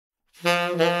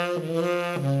Hi,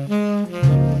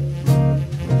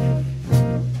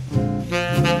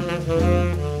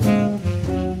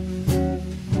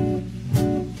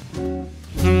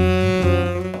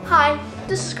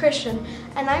 this is Christian,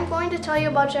 and I'm going to tell you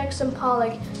about Jackson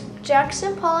Pollock.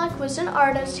 Jackson Pollock was an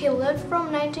artist. He lived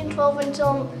from 1912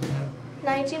 until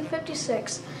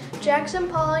 1956. Jackson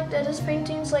Pollock did his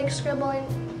paintings like scribbling.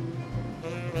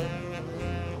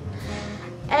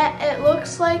 And it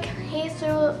looks like he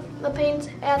threw the paint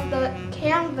at the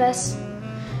canvas.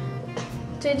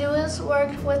 To do this, he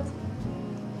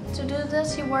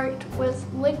worked with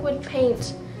liquid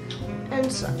paint, and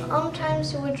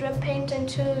sometimes he would drip paint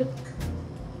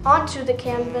onto the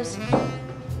canvas,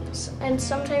 and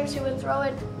sometimes he would throw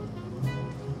it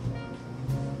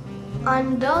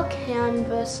on the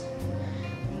canvas.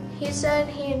 He said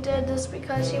he did this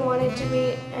because he wanted to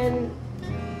be in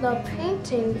the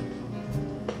painting.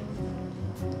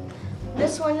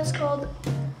 This one is called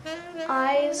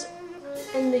Eyes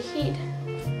in the Heat.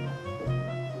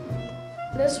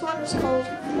 This one is called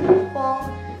Fall,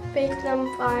 Fake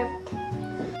Them 5.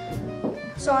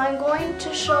 So I'm going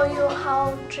to show you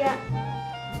how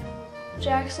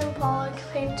Jackson Pollock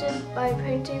painted by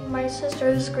painting my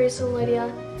sisters, Grace and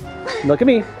Lydia. Look at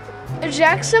me.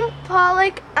 Jackson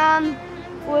Pollock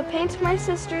would paint my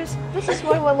sisters. This is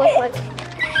what it would look like.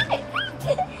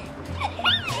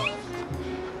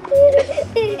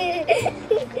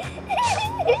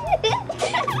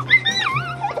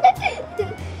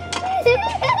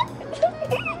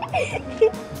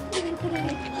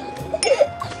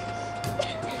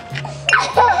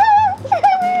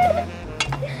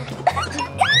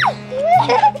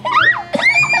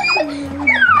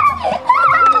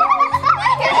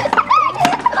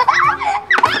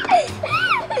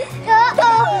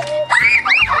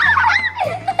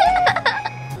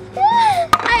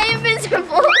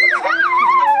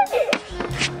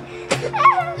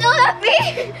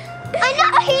 I'm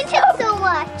not painting so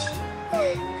much.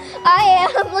 I am.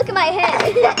 Look at my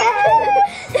head.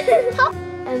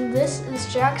 And this is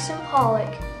Jackson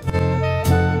Pollock.